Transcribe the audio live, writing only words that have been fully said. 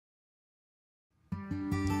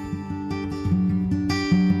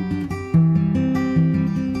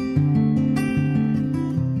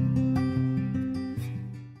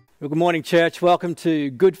Good morning, church. Welcome to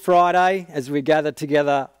Good Friday as we gather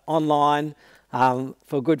together online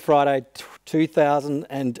for Good Friday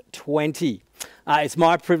 2020. It's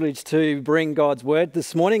my privilege to bring God's Word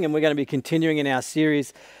this morning, and we're going to be continuing in our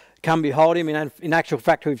series, Come Behold Him. In actual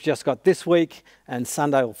fact, we've just got this week and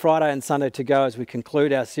Friday and Sunday to go as we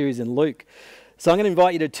conclude our series in Luke. So I'm going to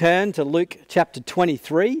invite you to turn to Luke chapter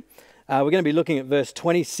 23. We're going to be looking at verse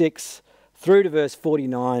 26 through to verse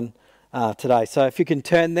 49 today. So if you can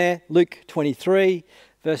turn there, Luke 23,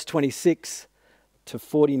 verse 26 to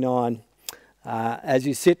 49, as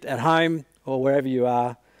you sit at home or wherever you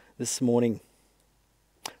are this morning.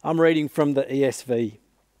 I'm reading from the ESV.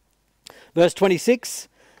 Verse 26,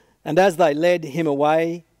 and as they led him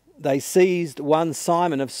away, they seized one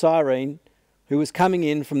Simon of Cyrene, who was coming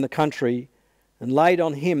in from the country, and laid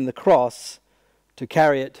on him the cross to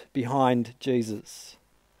carry it behind Jesus.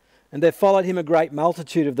 And there followed him a great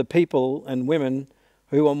multitude of the people and women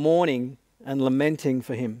who were mourning and lamenting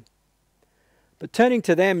for him. But turning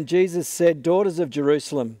to them, Jesus said, "Daughters of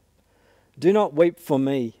Jerusalem, do not weep for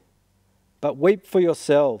me, but weep for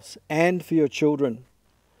yourselves and for your children.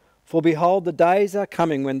 For behold, the days are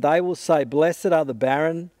coming when they will say, Blessed are the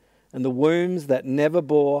barren, and the wombs that never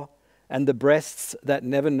bore, and the breasts that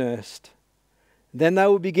never nursed. Then they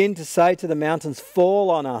will begin to say to the mountains, Fall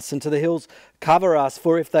on us, and to the hills, Cover us.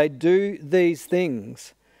 For if they do these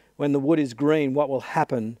things when the wood is green, what will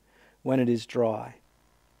happen when it is dry?"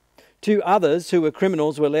 2 others who were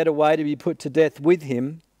criminals were led away to be put to death with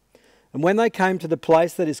him. And when they came to the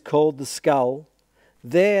place that is called the Skull,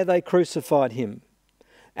 there they crucified him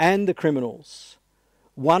and the criminals,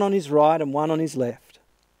 one on his right and one on his left.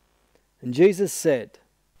 And Jesus said,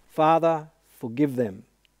 "Father, forgive them,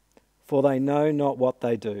 for they know not what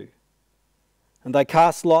they do." And they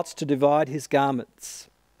cast lots to divide his garments.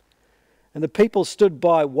 And the people stood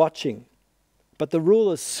by watching. But the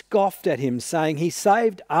rulers scoffed at him, saying, "He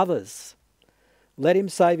saved others. Let him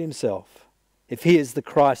save himself, if he is the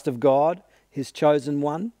Christ of God, his chosen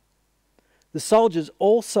one." The soldiers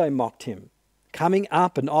also mocked him, coming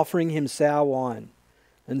up and offering him sour wine,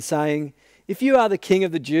 and saying, "If you are the King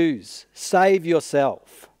of the Jews, save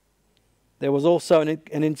yourself." There was also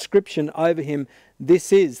an inscription over him,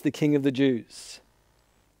 "This is the King of the Jews."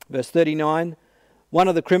 Verse 39, one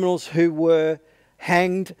of the criminals who were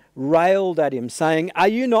hanged railed at him, saying, "Are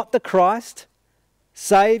you not the Christ?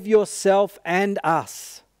 Save yourself and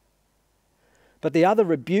us." But the other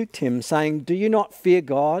rebuked him, saying, "Do you not fear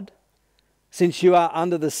God, since you are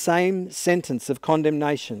under the same sentence of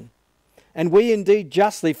condemnation? And we indeed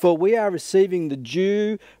justly, for we are receiving the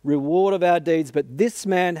due reward of our deeds, but this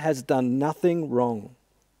man has done nothing wrong."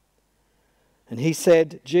 And he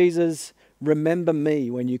said, "Jesus, remember me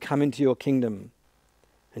when you come into your kingdom."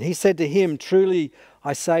 And he said to him, "Truly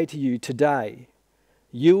I say to you, today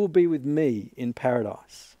you will be with me in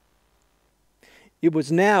paradise." It was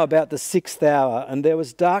now about the 6th hour, and there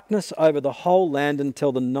was darkness over the whole land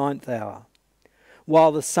until the 9th hour,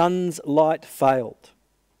 while the sun's light failed.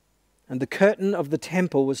 And the curtain of the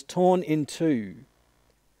temple was torn in two.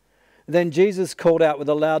 Then Jesus called out with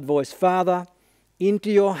a loud voice, "Father,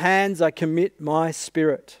 into your hands I commit my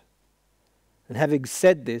spirit." And having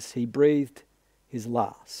said this, he breathed his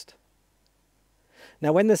last.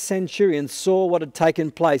 Now when the centurion saw what had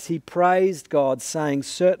taken place, he praised God, saying,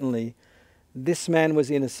 "Certainly this man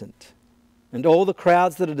was innocent." And all the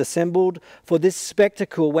crowds that had assembled for this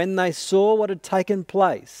spectacle, when they saw what had taken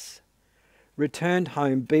place, returned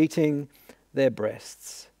home beating their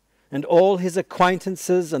breasts. And all his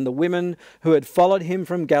acquaintances and the women who had followed him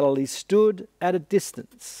from Galilee stood at a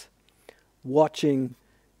distance, watching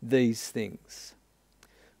these things.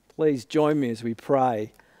 Please join me as we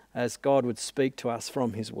pray, as God would speak to us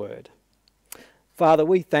from his word. Father,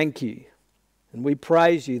 we thank you and we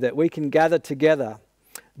praise you that we can gather together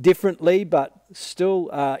differently but still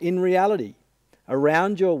in reality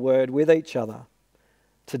around your word with each other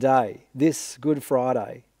today, this Good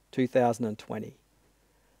Friday 2020.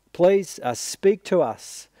 Please speak to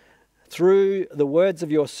us through the words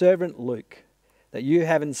of your servant Luke that you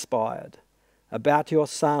have inspired about your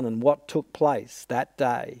Son and what took place that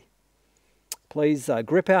day. Please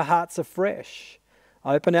grip our hearts afresh,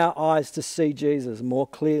 open our eyes to see Jesus more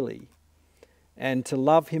clearly and to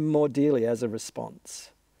love him more dearly as a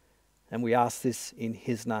response. And we ask this in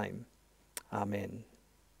his name. Amen.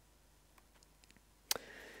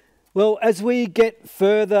 Well, as we get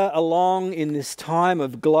further along in this time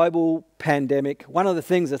of global pandemic, one of the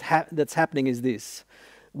things that's happening is this.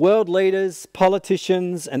 World leaders,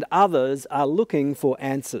 politicians, and others are looking for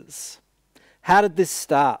answers. How did this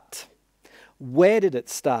start? Where did it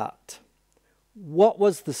start? What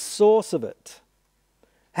was the source of it?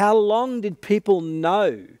 How long did people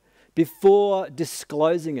know before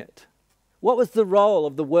disclosing it? What was the role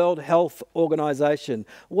of the World Health Organization?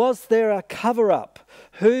 Was there a cover-up?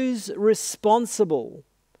 Who's responsible?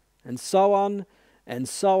 And so on, and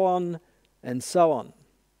so on, and so on.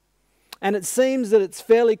 And it seems that it's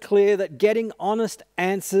fairly clear that getting honest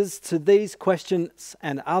answers to these questions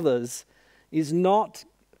and others is not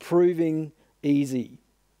proving easy.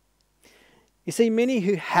 You see, many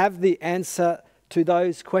who have the answer to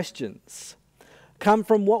those questions come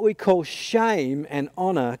from what we call shame and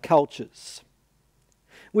honour cultures,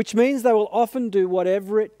 which means they will often do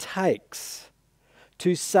whatever it takes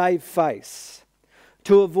to save face,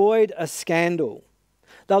 to avoid a scandal.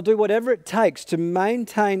 They'll do whatever it takes to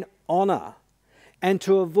maintain honour and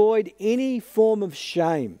to avoid any form of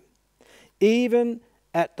shame, even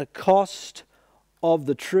at the cost of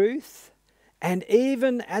the truth and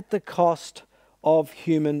even at the cost of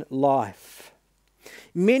human life.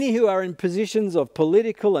 Many who are in positions of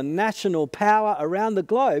political and national power around the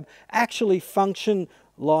globe actually function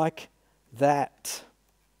like that.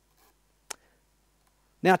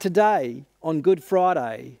 Now today, on Good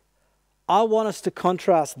Friday, I want us to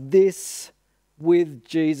contrast this with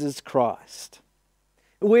Jesus Christ.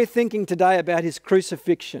 We're thinking today about his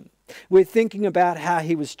crucifixion. We're thinking about how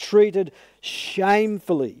he was treated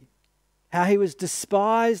shamefully, how he was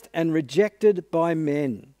despised and rejected by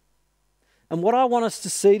men. And what I want us to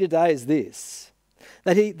see today is this,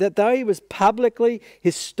 that though he was publicly,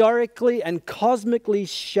 historically and cosmically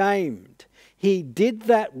shamed, he did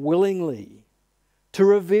that willingly to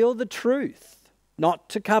reveal the truth, not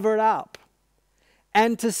to cover it up,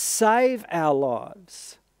 and to save our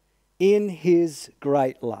lives in his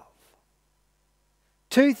great love.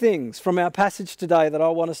 Two things from our passage today that I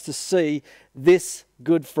want us to see this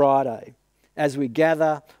Good Friday as we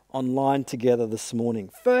gather online together this morning.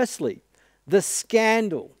 Firstly, the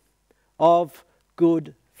scandal of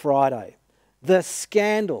Good Friday. The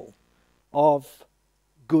scandal of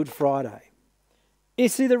Good Friday. You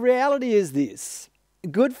see, the reality is this.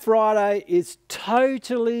 Good Friday is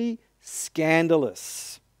totally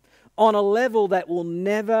scandalous on a level that will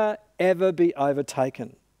never, ever be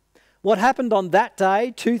overtaken. What happened on that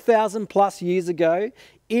day, 2,000 plus years ago,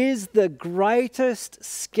 is the greatest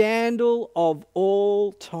scandal of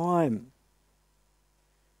all time.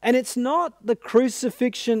 And it's not the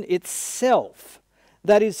crucifixion itself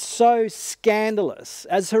that is so scandalous,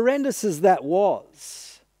 as horrendous as that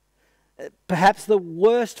was. Perhaps the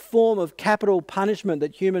worst form of capital punishment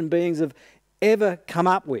that human beings have ever come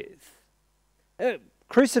up with.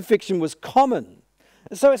 Crucifixion was common.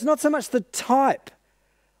 So it's not so much the type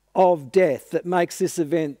of death that makes this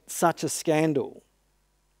event such a scandal.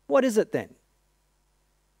 What is it then?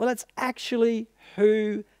 Well, it's actually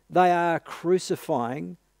who they are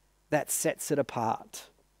crucifying that sets it apart.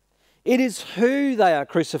 It is who they are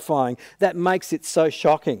crucifying that makes it so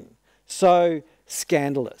shocking, so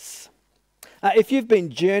scandalous. If you've been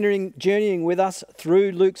journeying with us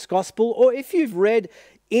through Luke's Gospel, or if you've read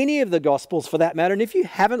any of the Gospels for that matter, and if you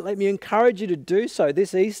haven't, let me encourage you to do so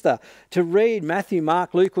this Easter, to read Matthew,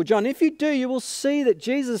 Mark, Luke or John. If you do, you will see that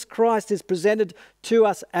Jesus Christ is presented to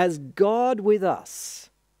us as God with us.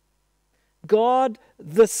 God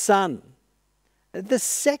the Son, the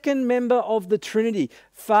second member of the Trinity,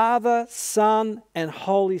 Father, Son and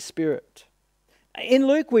Holy Spirit. In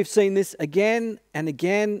Luke, we've seen this again and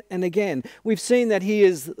again and again. We've seen that he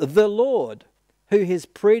is the Lord, who his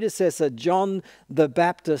predecessor, John the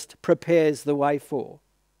Baptist, prepares the way for.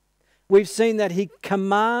 We've seen that he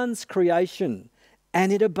commands creation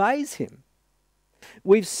and it obeys him.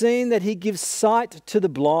 We've seen that he gives sight to the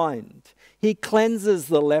blind. He cleanses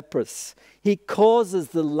the leprous. He causes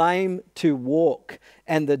the lame to walk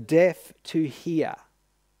and the deaf to hear.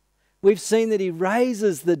 We've seen that he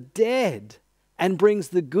raises the dead and brings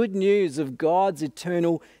the good news of God's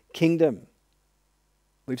eternal kingdom.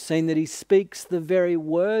 We've seen that he speaks the very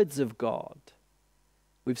words of God.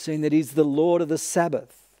 We've seen that he's the Lord of the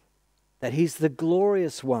Sabbath, that he's the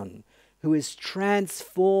glorious one who is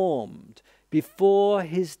transformed before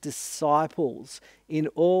his disciples in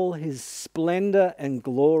all his splendor and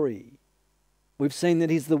glory. We've seen that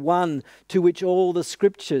he's the one to which all the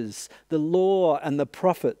scriptures, the law and the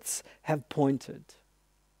prophets have pointed.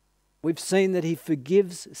 We've seen that he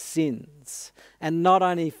forgives sins, and not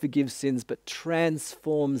only forgives sins, but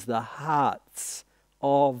transforms the hearts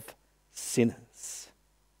of sinners.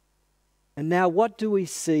 And now what do we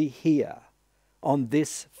see here on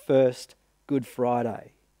this first Good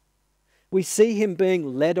Friday? We see him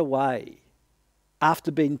being led away after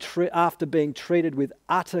being treated with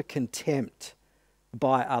utter contempt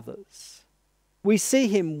by others. We see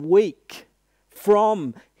him weak,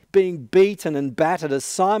 from being beaten and battered as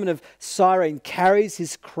Simon of Cyrene carries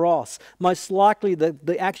his cross, most likely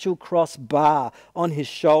the actual cross bar on his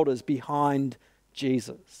shoulders behind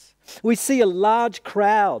Jesus. We see a large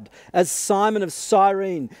crowd as Simon of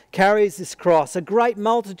Cyrene carries this cross. A great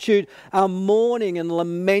multitude are mourning and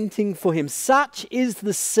lamenting for him. Such is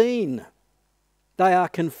the scene they are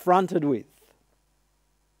confronted with.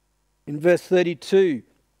 In verse 32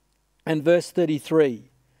 and verse 33,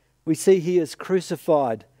 we see he is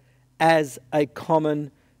crucified as a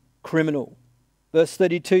common criminal. Verse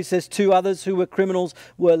 32 says, 2 others who were criminals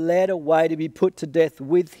were led away to be put to death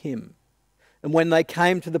with him. And when they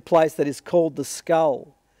came to the place that is called the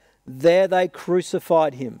Skull, there they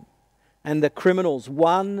crucified him, and the criminals,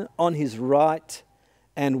 one on his right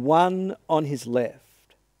and one on his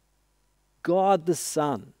left. God the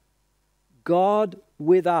Son, God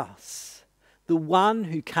with us, the one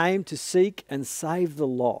who came to seek and save the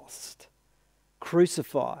lost,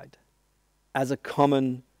 crucified as a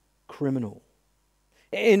common criminal.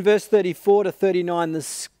 In verse 34 to 39, the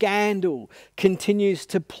scandal continues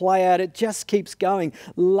to play out. It just keeps going,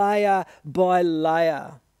 layer by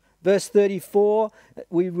layer. Verse 34,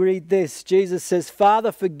 we read this. Jesus says,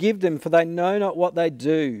 Father, forgive them, for they know not what they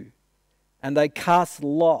do. And they cast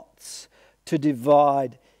lots to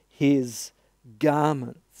divide his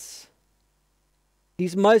garments.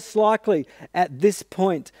 He's most likely at this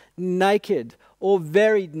point naked or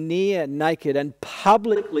very near naked and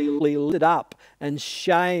publicly lifted up and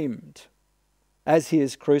shamed as he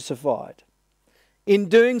is crucified. In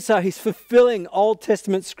doing so, he's fulfilling Old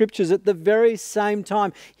Testament scriptures at the very same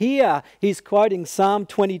time. Here, he's quoting Psalm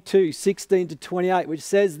 22, 16 to 28, which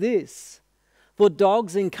says this, For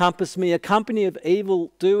dogs encompass me, a company of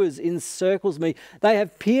evildoers encircles me. They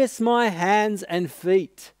have pierced my hands and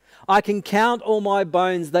feet. I can count all my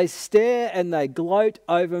bones. They stare and they gloat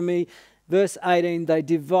over me. Verse 18, they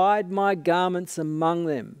divide my garments among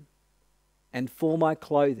them, and for my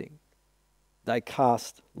clothing they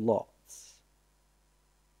cast lots.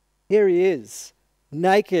 Here he is,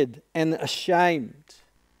 naked and ashamed.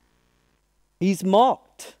 He's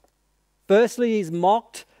mocked. Firstly, he's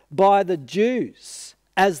mocked by the Jews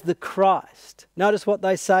as the Christ. Notice what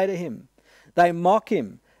they say to him. They mock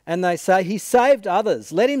him and they say, he saved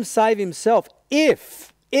others. Let him save himself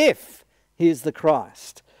if he is the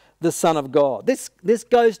Christ, the Son of God. This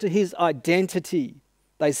goes to his identity.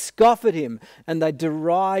 They scoff at him and they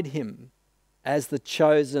deride him as the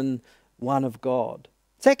chosen one of God.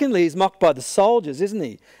 Secondly, he's mocked by the soldiers, isn't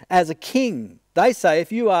he? As a king. They say,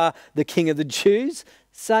 if you are the king of the Jews,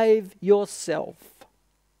 save yourself.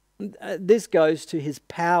 This goes to his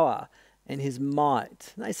power and his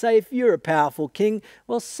might. They say, if you're a powerful king,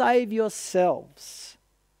 well, save yourselves.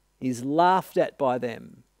 He's laughed at by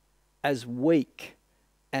them as weak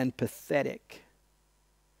and pathetic.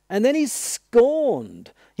 And then he's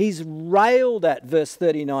scorned. He's railed at, verse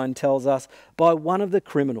 39 tells us, by one of the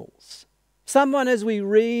criminals. Someone, as we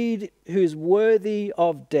read, who's worthy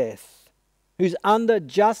of death, who's under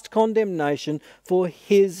just condemnation for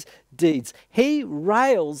his deeds. He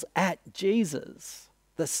rails at Jesus,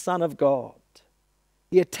 the Son of God.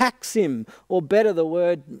 He attacks him, or better, the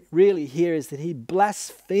word really here is that he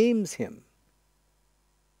blasphemes him.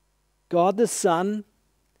 God the Son,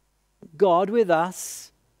 God with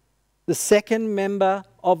us, the second member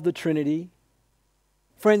of the Trinity.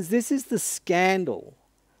 Friends, this is the scandal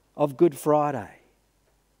of Good Friday.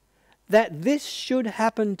 That this should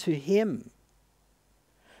happen to him.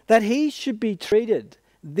 That he should be treated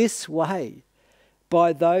this way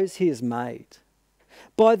by those he has made.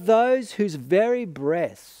 By those whose very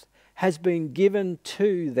breath has been given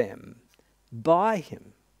to them by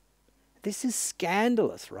him. This is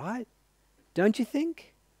scandalous, right? Don't you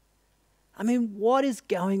think? I mean, what is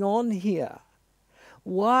going on here?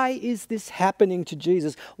 Why is this happening to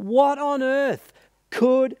Jesus? What on earth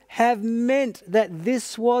could have meant that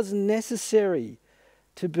this was necessary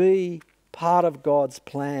to be part of God's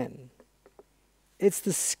plan? It's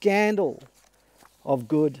the scandal of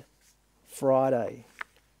Good Friday.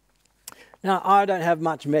 Now, I don't have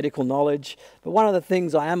much medical knowledge, but one of the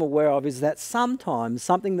things I am aware of is that sometimes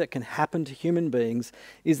something that can happen to human beings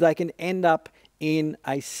is they can end up in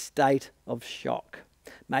a state of shock.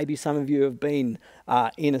 Maybe some of you have been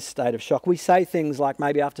in a state of shock. We say things like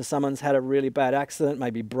maybe after someone's had a really bad accident,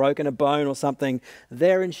 maybe broken a bone or something,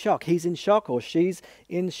 they're in shock. He's in shock or she's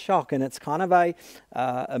in shock. And it's kind of a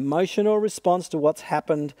emotional response to what's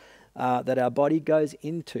happened that our body goes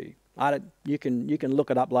into. You can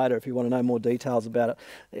look it up later if you want to know more details about it.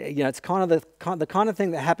 It's kind of the kind of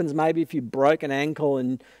thing that happens maybe if you broke an ankle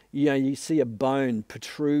and you see a bone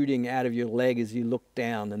protruding out of your leg as you look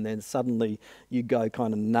down, and then suddenly you go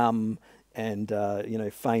kind of numb and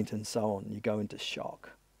faint and so on. You go into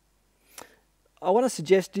shock. I want to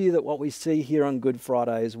suggest to you that what we see here on Good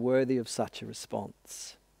Friday is worthy of such a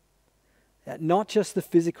response. Not just the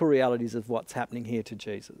physical realities of what's happening here to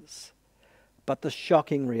Jesus, but the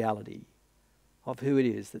shocking reality of who it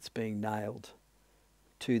is that's being nailed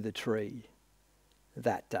to the tree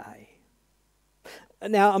that day.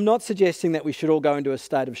 Now, I'm not suggesting that we should all go into a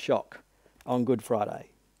state of shock on Good Friday,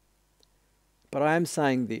 but I am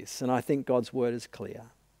saying this, and I think God's word is clear.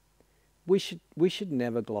 We should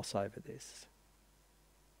never gloss over this.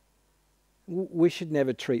 We should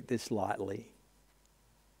never treat this lightly.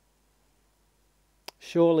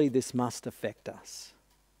 Surely this must affect us.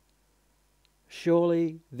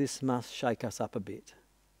 Surely this must shake us up a bit.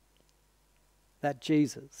 That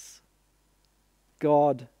Jesus,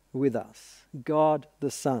 God with us, God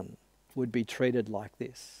the Son, would be treated like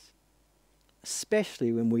this.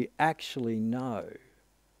 Especially when we actually know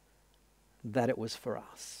that it was for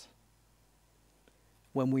us.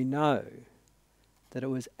 When we know that it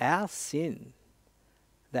was our sin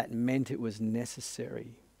that meant it was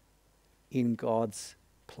necessary in God's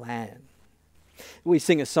plan. We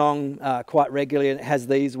sing a song quite regularly, and it has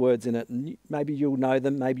these words in it. And maybe you'll know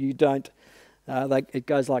them, maybe you don't. It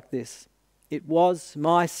goes like this. It was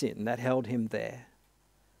my sin that held him there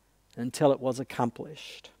until it was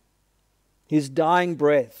accomplished. His dying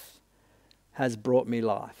breath has brought me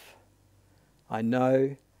life. I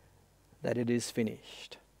know that it is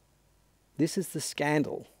finished. This is the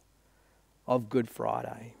scandal of Good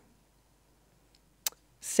Friday.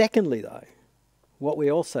 Secondly, though, what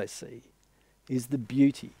we also see is the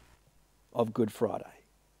beauty of Good Friday.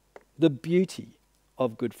 The beauty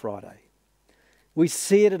of Good Friday. We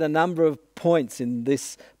see it at a number of points in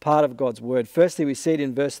this part of God's word. Firstly, we see it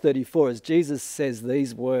in verse 34 as Jesus says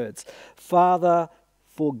these words, Father,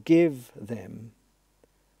 forgive them,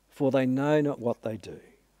 for they know not what they do.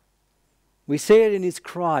 We see it in his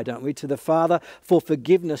cry, don't we, to the Father for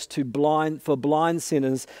forgiveness for blind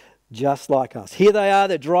sinners just like us. Here they are,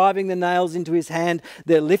 they're driving the nails into his hand,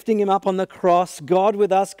 they're lifting him up on the cross, God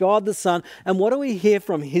with us, God the Son. And what do we hear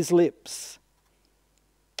from his lips?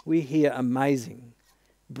 We hear amazing,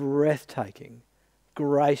 breathtaking,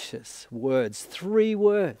 gracious words. 3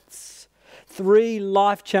 words, 3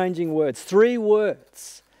 life-changing words, 3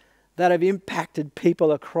 words that have impacted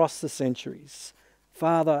people across the centuries.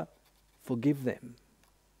 Father, forgive them,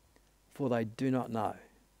 for they do not know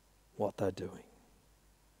what they're doing.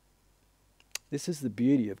 This is the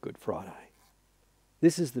beauty of Good Friday.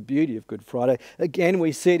 This is the beauty of Good Friday. Again,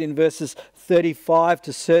 we see it in verses 35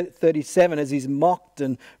 to 37 as he's mocked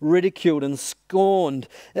and ridiculed and scorned.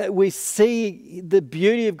 We see the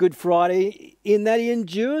beauty of Good Friday in that he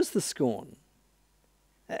endures the scorn.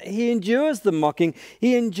 He endures the mocking.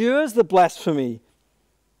 He endures the blasphemy.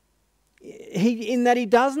 In that he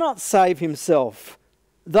does not save himself,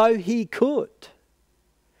 though he could.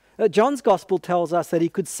 John's Gospel tells us that he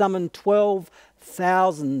could summon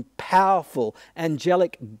 12,000 powerful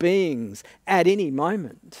angelic beings at any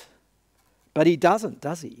moment. But he doesn't,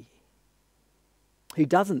 does he? He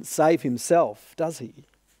doesn't save himself, does he?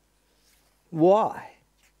 Why?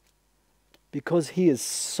 Because he is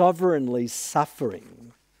sovereignly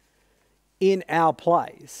suffering in our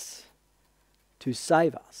place to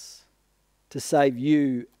save us, to save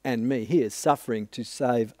you and me. He is suffering to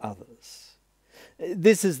save others.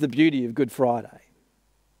 This is the beauty of Good Friday.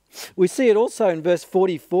 We see it also in verse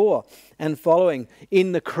 44 and following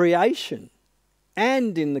in the creation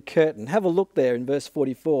and in the curtain. Have a look there in verse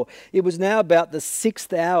 44. It was now about the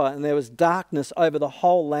 6th hour, and there was darkness over the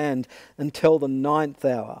whole land until the 9th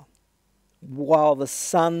hour, while the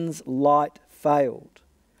sun's light failed,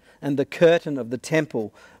 and the curtain of the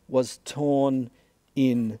temple was torn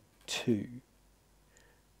in two.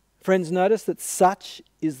 Friends, notice that such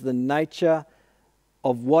is the nature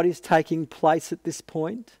of what is taking place at this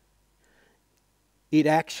point. It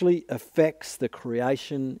actually affects the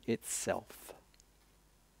creation itself.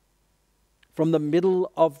 From the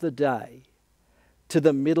middle of the day to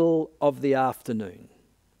the middle of the afternoon,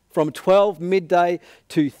 from 12 midday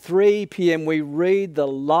to 3 p.m, we read the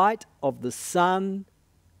light of the sun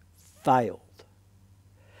failed.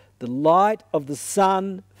 The light of the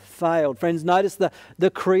sun failed. Friends, notice the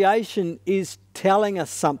creation is telling us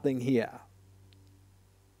something here.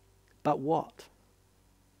 But what?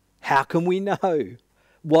 How can we know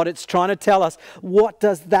what it's trying to tell us? What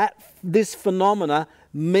does this phenomena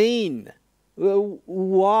mean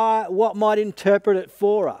What might interpret it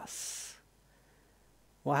for us?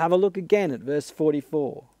 Well, have a look again at verse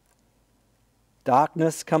 44.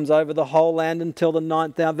 Darkness comes over the whole land until the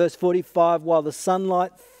ninth hour. Verse 45, while the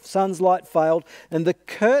sun's light failed, and the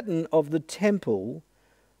curtain of the temple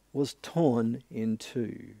was torn in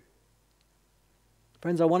two.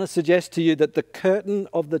 Friends, I want to suggest to you that the curtain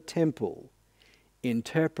of the temple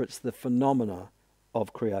interprets the phenomena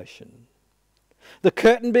of creation. The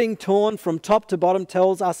curtain being torn from top to bottom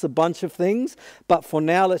tells us a bunch of things, but for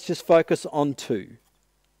now let's just focus on two.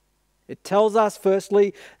 It tells us,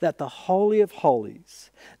 firstly, that the Holy of Holies,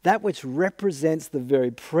 that which represents the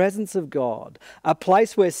very presence of God, a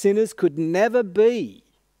place where sinners could never be,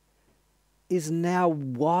 is now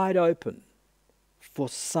wide open for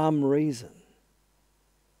some reason.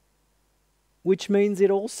 Which means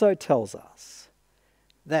it also tells us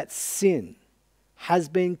that sin has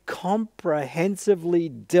been comprehensively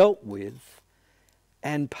dealt with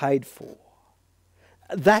and paid for.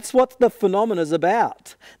 That's what the phenomenon is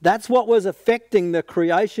about. That's what was affecting the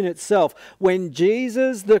creation itself. When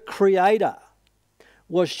Jesus, the Creator,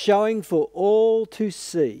 was showing for all to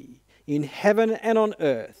see in heaven and on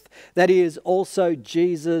earth that He is also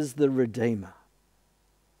Jesus, the Redeemer.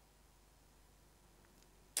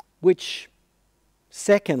 Which,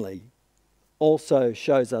 secondly, also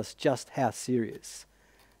shows us just how serious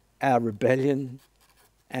our rebellion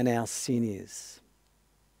and our sin is.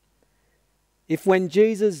 If when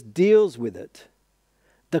Jesus deals with it,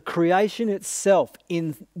 the creation itself,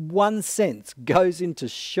 in one sense, goes into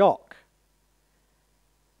shock,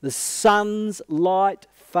 the sun's light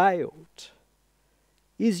failed.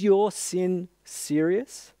 Is your sin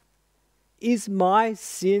serious? Is my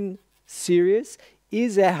sin serious?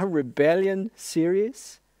 Is our rebellion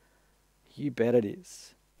serious? You bet it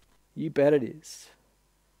is. You bet it is.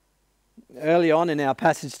 Early on in our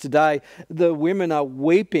passage today, the women are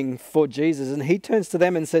weeping for Jesus, and He turns to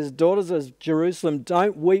them and says, "Daughters of Jerusalem,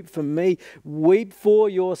 don't weep for me, weep for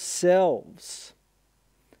yourselves."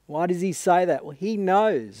 Why does He say that? Well, He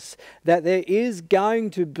knows that there is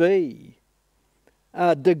going to be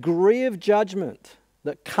a degree of judgment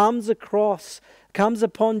that comes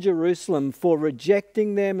upon Jerusalem for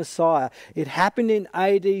rejecting their Messiah. It happened in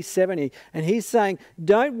AD 70, and He's saying,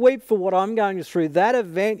 don't weep for what I'm going through. That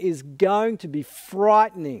event is going to be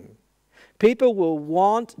frightening. People will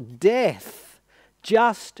want death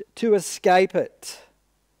just to escape it.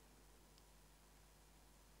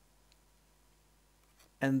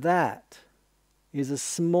 And that is a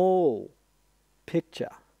small picture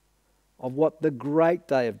of what the great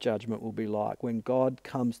day of judgment will be like when God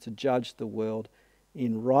comes to judge the world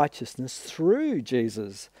in righteousness through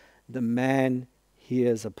Jesus, the man He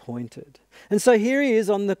has appointed. And so here He is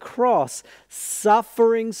on the cross,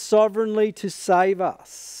 suffering sovereignly to save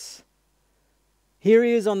us. Here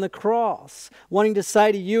He is on the cross, wanting to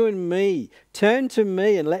say to you and me, turn to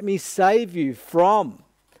me and let me save you from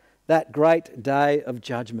that great day of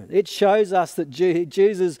judgment. It shows us that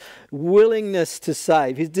Jesus' willingness to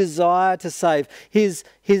save, His desire to save, his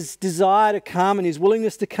desire to come and His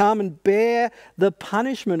willingness to come and bear the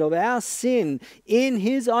punishment of our sin in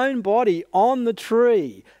His own body on the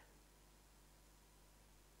tree,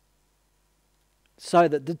 so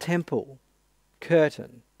that the temple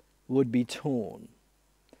curtain would be torn,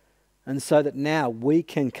 and so that now we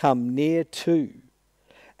can come near to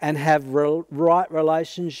and have right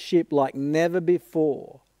relationship like never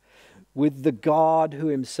before with the God who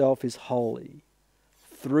Himself is holy,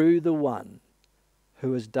 through the one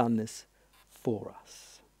who has done this for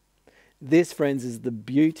us. This, friends, is the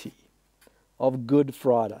beauty of Good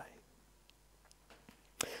Friday.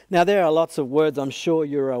 Now, there are lots of words, I'm sure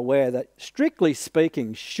you're aware, that strictly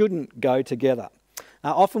speaking shouldn't go together.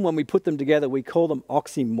 Often when we put them together, we call them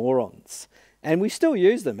oxymorons. And we still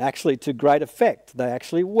use them, actually, to great effect. They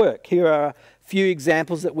actually work. Here are a few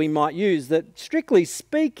examples that we might use that, strictly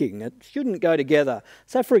speaking, it shouldn't go together.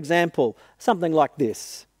 So, for example, something like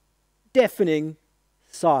this: deafening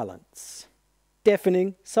silence.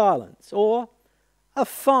 Deafening silence. Or a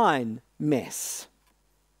fine mess.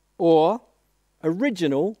 Or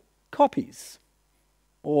original copies.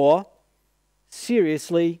 Or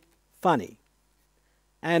seriously funny.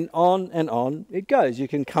 And on it goes. You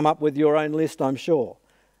can come up with your own list, I'm sure.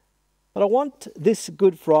 But I want this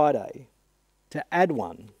Good Friday to add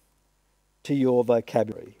one to your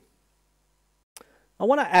vocabulary. I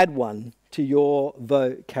want to add one to your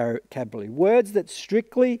vocabulary. Words that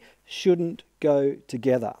strictly shouldn't go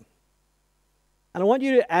together. And I want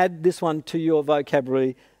you to add this one to your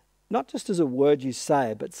vocabulary, not just as a word you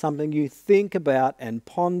say, but something you think about and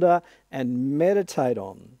ponder and meditate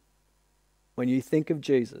on when you think of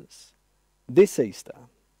Jesus this Easter,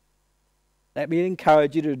 let me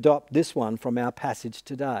encourage you to adopt this one from our passage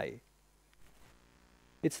today.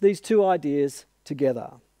 It's these two ideas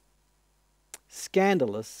together.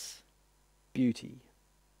 Scandalous beauty.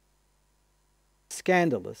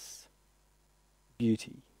 Scandalous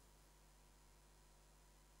beauty.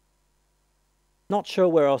 Not sure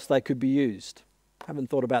where else they could be used. Haven't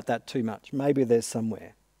thought about that too much. Maybe there's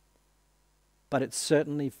somewhere. But it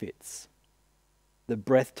certainly fits the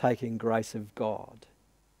breathtaking grace of God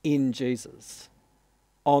in Jesus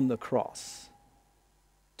on the cross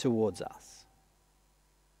towards us.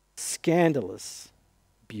 Scandalous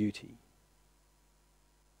beauty.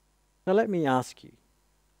 Now let me ask you,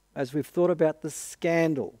 as we've thought about the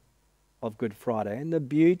scandal of Good Friday and the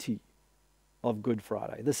beauty of Good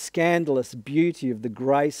Friday, the scandalous beauty of the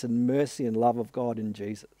grace and mercy and love of God in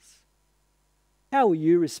Jesus, how will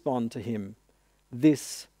you respond to him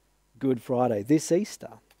this Good Friday, this Easter?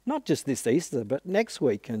 Not just this Easter, but next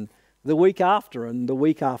week and the week after and the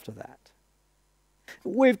week after that.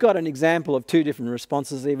 We've got an example of two different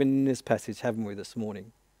responses even in this passage, haven't we, this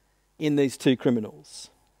morning, in these two criminals.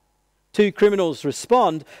 Two criminals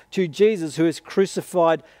respond to Jesus, who is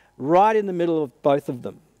crucified right in the middle of both of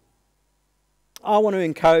them. I want to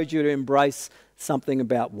encourage you to embrace something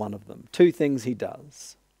about one of them. Two things he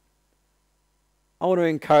does. I want to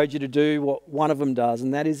encourage you to do what one of them does,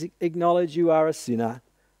 and that is acknowledge you are a sinner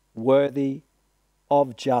worthy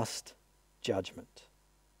of just judgment.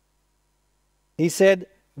 He said,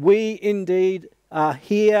 "We indeed are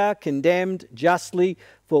here condemned justly,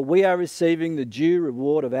 for we are receiving the due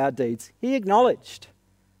reward of our deeds." He acknowledged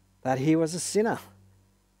that he was a sinner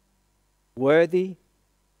worthy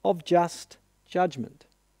of just judgment.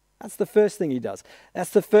 That's the first thing he does.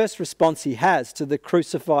 That's the first response he has to the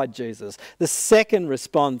crucified Jesus. The second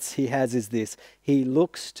response he has is this: he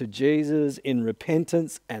looks to Jesus in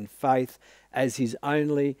repentance and faith as his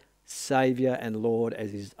only Saviour and Lord,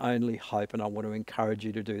 as his only hope. And I want to encourage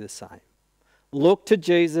you to do the same. Look to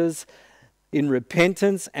Jesus in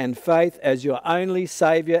repentance and faith as your only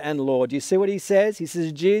Saviour and Lord. You see what he says? He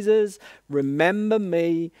says, "Jesus, remember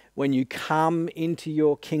me when you come into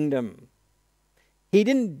your kingdom." He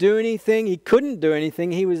didn't do anything. He couldn't do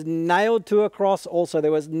anything. He was nailed to a cross also. There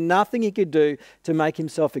was nothing he could do to make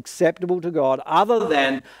himself acceptable to God other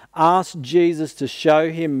than ask Jesus to show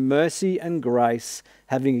him mercy and grace,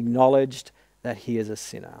 having acknowledged that he is a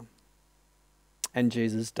sinner. And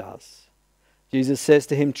Jesus does. Jesus says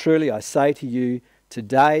to him, "Truly I say to you,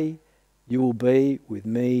 today you will be with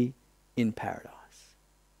me in paradise."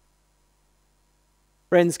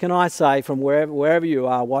 Friends, can I say from wherever you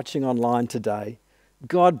are watching online today,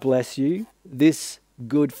 God bless you this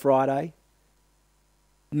Good Friday.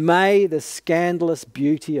 May the scandalous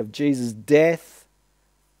beauty of Jesus' death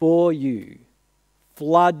for you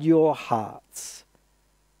flood your hearts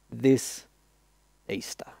this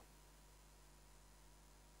Easter.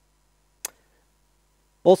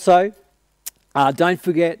 Also, don't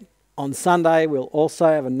forget, on Sunday we'll also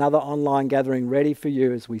have another online gathering ready for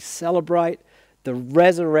you as we celebrate the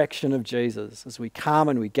resurrection of Jesus, as we come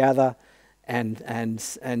and we gather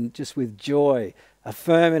and just with joy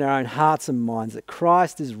affirm in our own hearts and minds that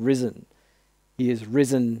Christ is risen. He is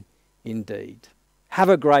risen indeed. Have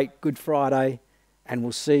a great Good Friday, and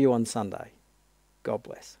we'll see you on Sunday. God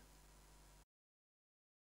bless.